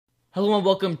Hello and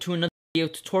welcome to another video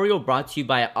tutorial brought to you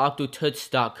by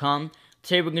octotuts.com.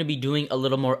 Today we're going to be doing a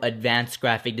little more advanced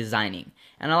graphic designing,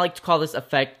 and I like to call this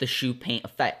effect the shoe paint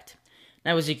effect.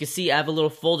 Now as you can see, I have a little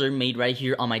folder made right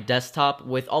here on my desktop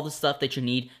with all the stuff that you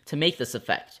need to make this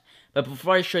effect. But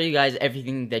before I show you guys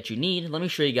everything that you need, let me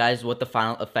show you guys what the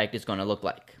final effect is going to look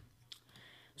like.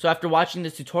 So after watching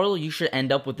this tutorial, you should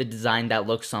end up with a design that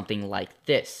looks something like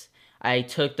this. I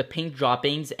took the paint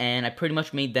droppings and I pretty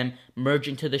much made them merge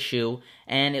into the shoe,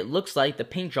 and it looks like the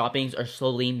paint droppings are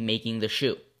slowly making the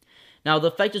shoe. Now the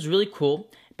effect is really cool,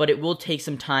 but it will take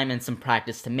some time and some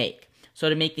practice to make.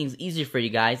 So to make things easier for you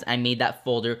guys, I made that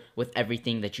folder with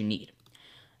everything that you need.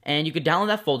 And you could download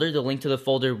that folder. The link to the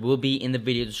folder will be in the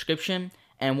video description,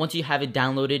 and once you have it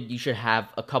downloaded, you should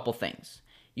have a couple things.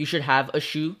 You should have a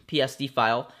shoe PSD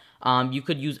file. You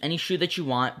could use any shoe that you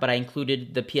want, but I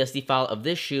included the PSD file of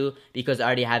this shoe because I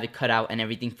already have it cut out and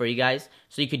everything for you guys,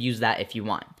 so you could use that if you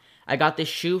want. I got this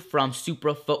shoe from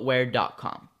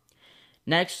suprafootwear.com.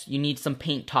 Next, you need some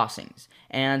paint tossings,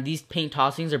 and these paint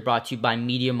tossings are brought to you by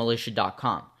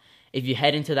MediaMilitia.com. If you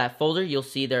head into that folder, you'll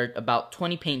see there are about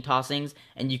 20 paint tossings,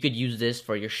 and you could use this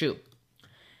for your shoe.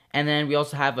 And then we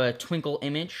also have a twinkle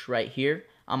image right here.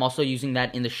 I'm also using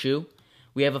that in the shoe.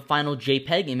 We have a final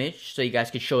JPEG image so you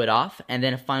guys could show it off, and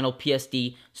then a final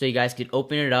PSD so you guys could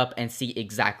open it up and see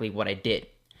exactly what I did.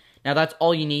 Now that's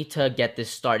all you need to get this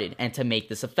started and to make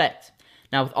this effect.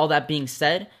 Now with all that being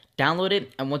said, download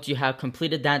it, and once you have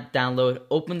completed that download,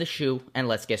 open the shoe and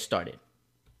let's get started.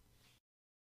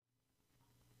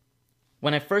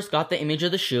 When I first got the image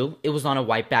of the shoe, it was on a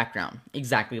white background,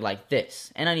 exactly like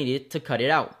this, and I needed to cut it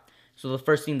out. So the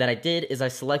first thing that I did is I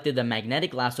selected the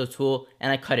magnetic lasso tool and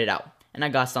I cut it out. And I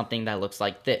got something that looks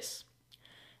like this.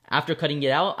 After cutting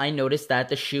it out, I noticed that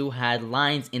the shoe had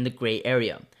lines in the gray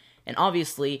area. And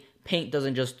obviously, paint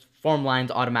doesn't just form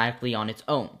lines automatically on its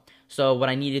own. So what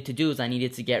I needed to do is I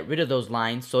needed to get rid of those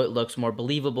lines so it looks more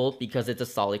believable because it's a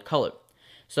solid color.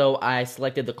 So I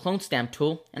selected the clone stamp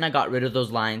tool and I got rid of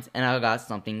those lines, and I got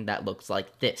something that looks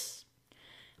like this.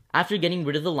 After getting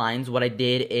rid of the lines, what I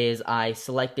did is I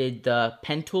selected the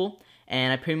pen tool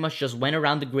and I pretty much just went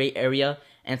around the gray area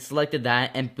and selected that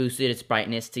and boosted its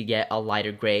brightness to get a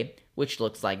lighter gray, which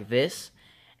looks like this.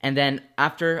 And then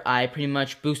after I pretty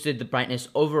much boosted the brightness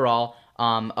overall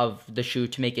of the shoe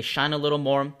to make it shine a little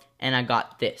more, and I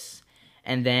got this.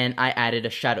 And then I added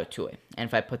a shadow to it. And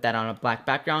if I put that on a black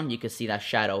background, you can see that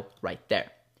shadow right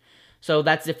there. So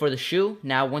that's it for the shoe.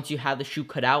 Now once you have the shoe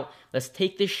cut out, let's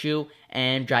take this shoe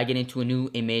and drag it into a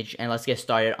new image, and let's get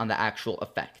started on the actual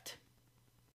effect.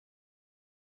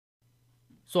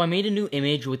 So I made a new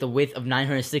image with a width of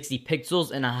 960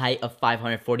 pixels and a height of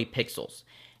 540 pixels,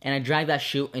 and I dragged that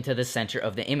shoe into the center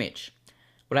of the image.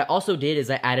 What I also did is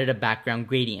I added a background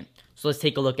gradient, so let's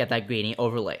take a look at that gradient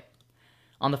overlay.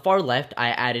 On the far left,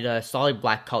 I added a solid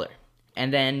black color,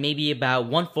 and then maybe about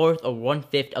 1/4 or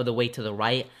 1/5 of the way to the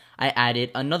right, I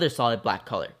added another solid black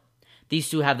color. These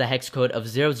two have the hex code of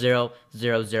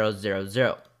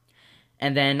 000000.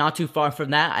 And then not too far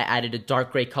from that, I added a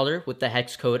dark gray color with the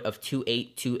hex code of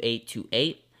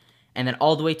 282828. And then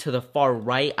all the way to the far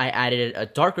right, I added a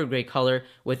darker gray color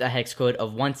with a hex code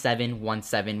of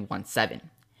 171717.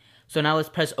 So now let's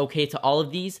press OK to all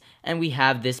of these, and we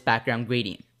have this background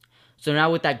gradient. So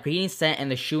now with that gradient set and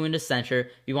the shoe in the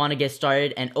center, we want to get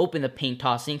started and open the paint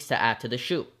tossings to add to the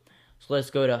shoe. So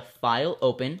let's go to File,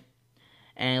 Open,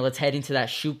 and let's head into that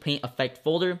shoe paint effect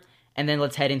folder. And then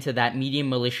let's head into that Media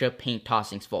Militia paint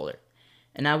tossings folder.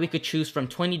 And now we could choose from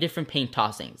 20 different paint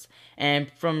tossings.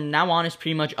 And from now on, it's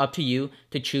pretty much up to you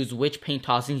to choose which paint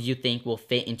tossings you think will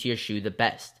fit into your shoe the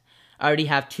best. I already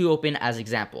have two open as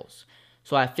examples.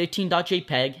 So I have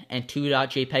 15.jpg and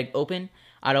 2.jpg open.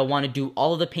 I don't want to do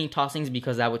all of the paint tossings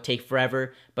because that would take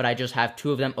forever, but I just have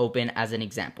two of them open as an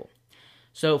example.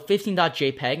 So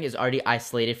 15.jpg is already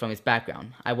isolated from its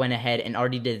background. I went ahead and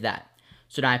already did that.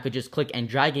 So now I could just click and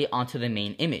drag it onto the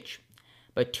main image.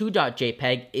 But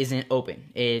 2.jpg isn't open.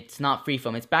 It's not free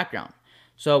from its background.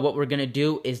 So what we're going to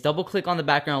do is double click on the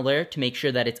background layer to make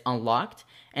sure that it's unlocked.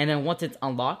 And then once it's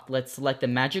unlocked, let's select the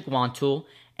magic wand tool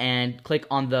and click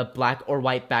on the black or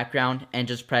white background and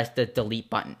just press the delete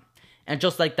button. And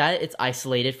just like that, it's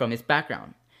isolated from its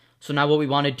background. So now what we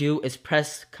want to do is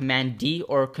press Command D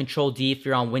or Control D if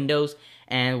you're on Windows.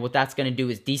 And what that's going to do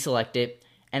is deselect it.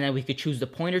 And then we could choose the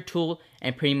pointer tool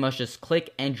and pretty much just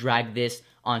click and drag this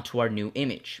onto our new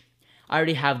image. I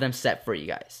already have them set for you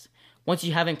guys. Once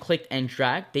you haven't clicked and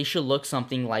dragged, they should look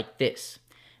something like this.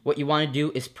 What you want to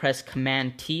do is press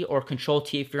Command T or Control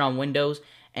T if you're on Windows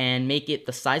and make it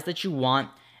the size that you want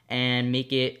and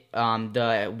make it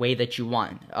the way that you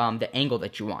want, the angle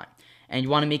that you want. and you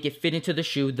want to make it fit into the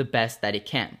shoe the best that it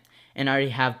can. And I already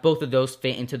have both of those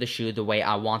fit into the shoe the way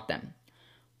I want them.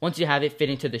 Once you have it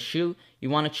fit into the shoe, you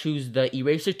want to choose the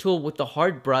eraser tool with the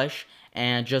hard brush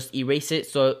and just erase it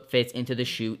so it fits into the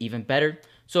shoe even better,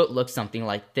 so it looks something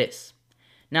like this.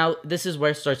 Now, this is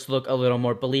where it starts to look a little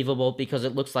more believable because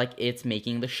it looks like it's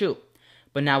making the shoe.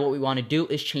 But now what we want to do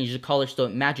is change the color so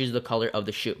it matches the color of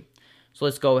the shoe. So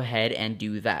let's go ahead and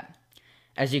do that.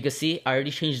 As you can see, I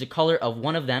already changed the color of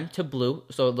one of them to blue,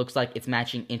 so it looks like it's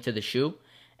matching into the shoe.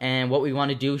 And what we want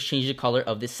to do is change the color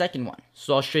of the second one.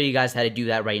 So I'll show you guys how to do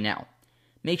that right now.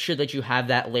 Make sure that you have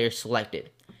that layer selected.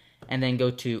 And then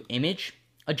go to Image,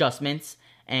 Adjustments,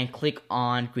 and click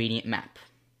on Gradient Map.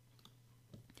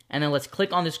 And then let's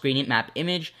click on this gradient map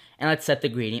image and let's set the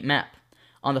gradient map.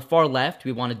 On the far left,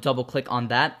 we want to double click on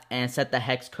that and set the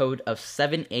hex code of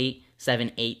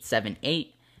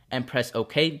 787878 and press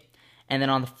OK. And then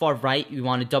on the far right, we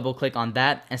want to double click on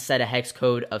that and set a hex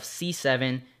code of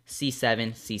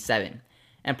C7C7C7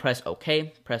 and press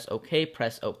OK, press OK,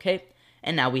 press OK.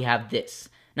 And now we have this.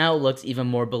 Now it looks even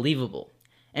more believable.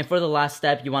 And for the last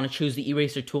step, you want to choose the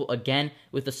eraser tool again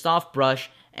with a soft brush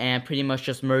and pretty much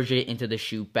just merge it into the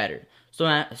shoe better.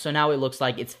 So now it looks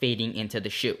like it's fading into the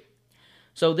shoe.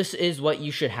 So this is what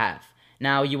you should have.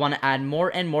 Now you want to add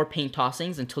more and more paint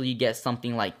tossings until you get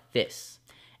something like this.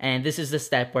 And this is the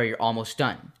step where you're almost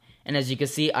done. And as you can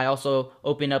see, I also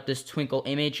opened up this twinkle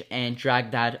image and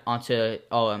dragged that onto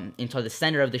into the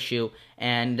center of the shoe,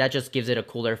 and that just gives it a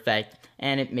cooler effect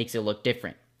and it makes it look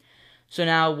different. So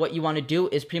now what you want to do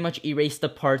is pretty much erase the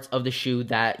parts of the shoe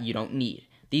that you don't need.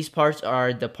 These parts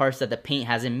are the parts that the paint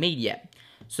hasn't made yet.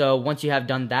 So once you have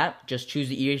done that, just choose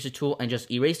the eraser tool and just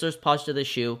erase those parts of the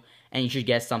shoe, and you should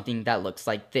get something that looks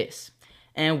like this.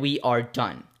 And we are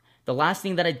done. The last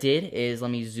thing that I did is,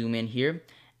 let me zoom in here,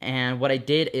 and what I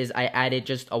did is I added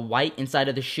just a white inside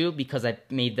of the shoe because I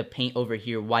made the paint over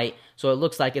here white, so it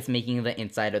looks like it's making the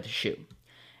inside of the shoe.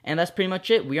 And that's pretty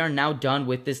much it. We are now done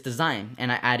with this design,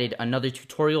 and I added another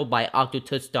tutorial by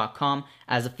octotuts.com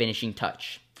as a finishing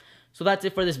touch. So that's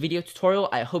it for this video tutorial.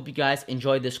 I hope you guys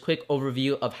enjoyed this quick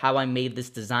overview of how I made this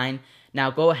design.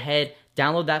 Now go ahead,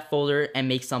 download that folder and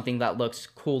make something that looks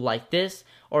cool like this.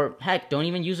 Or heck, don't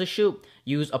even use a shoe.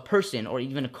 Use a person or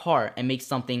even a car and make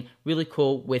something really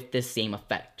cool with this same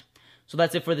effect. So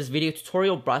that's it for this video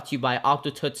tutorial brought to you by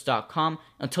octotuts.com.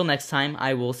 Until next time,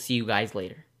 I will see you guys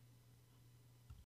later.